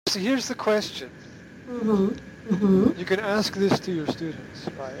So here's the question. Mm-hmm. Mm-hmm. You can ask this to your students,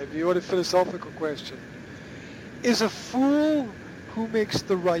 right? If you want a philosophical question, is a fool who makes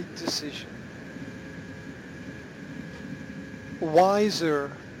the right decision wiser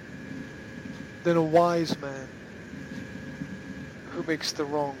than a wise man who makes the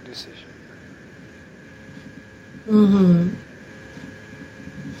wrong decision? Mm-hmm.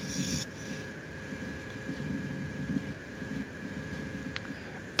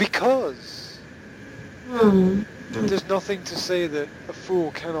 Because Mm-hmm. there's nothing to say that a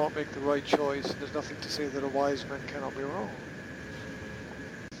fool cannot make the right choice, and there's nothing to say that a wise man cannot be wrong.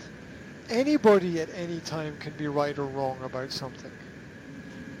 Anybody at any time can be right or wrong about something.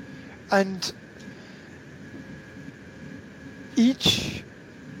 And each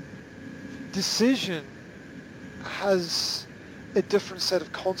decision has a different set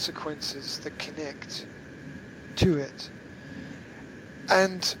of consequences that connect to it.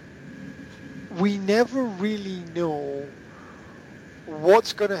 And we never really know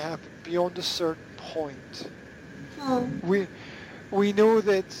what's going to happen beyond a certain point. We know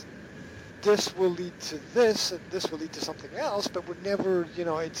that this will lead to this and this will lead to something else, but we're never,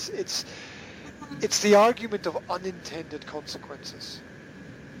 it's the argument of unintended consequences.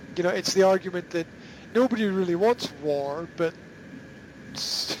 It's the argument that nobody really wants war, but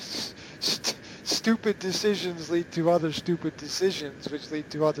stupid decisions lead to other stupid decisions, which lead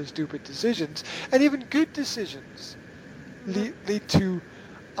to other stupid decisions, and even good decisions lead to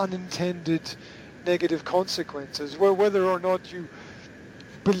unintended negative consequences, where whether or not you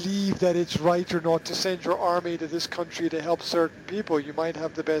believe that it's right or not to send your army to this country to help certain people, you might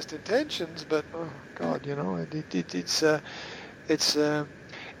have the best intentions, but oh God,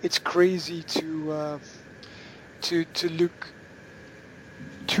 it's crazy to look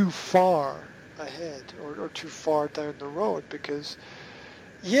too far ahead or too far down the road, because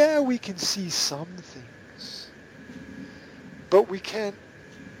we can see some things, but we can't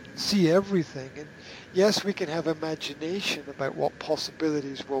see everything. And yes, we can have imagination about what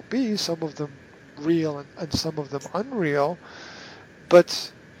possibilities will be, some of them real and some of them unreal,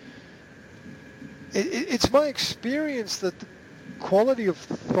 but it's my experience that the quality of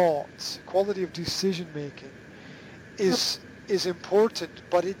thought, quality of decision making is important,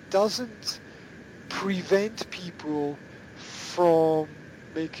 but it doesn't prevent people from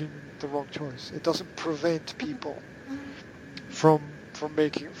making the wrong choice. It doesn't prevent people from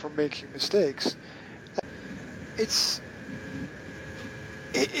making mistakes. It's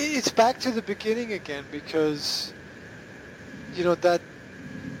back to the beginning again, because that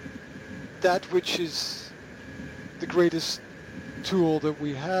which is the greatest tool that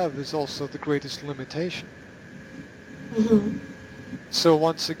we have is also the greatest limitation. Mm-hmm. So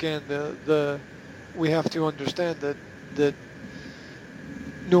once again, we have to understand that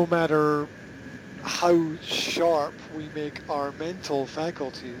no matter how sharp we make our mental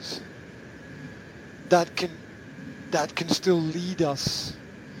faculties, that can still lead us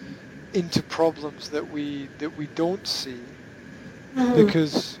into problems that we don't see, Mm-hmm.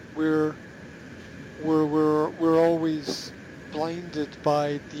 because we're always blinded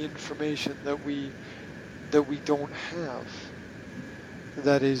by the information that we don't have,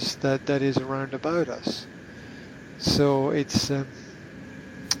 that is around about us. So it's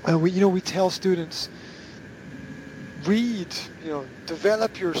we tell students, read,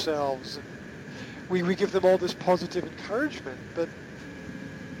 develop yourselves, and we give them all this positive encouragement, but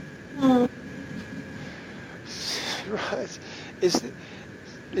right,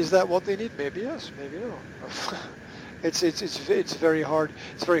 is that what they need? Maybe yes, maybe no. It's very hard.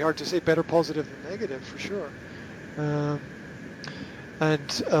 It's very hard to say. Better positive than negative, for sure.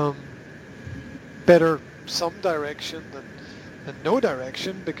 And better some direction than no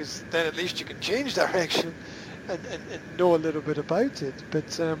direction, because then at least you can change direction and know a little bit about it.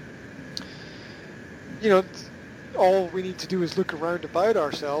 But all we need to do is look around about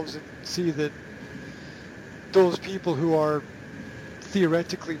ourselves and see that those people who are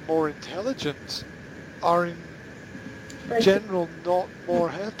theoretically more intelligent are in general not more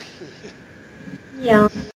happy. Yeah.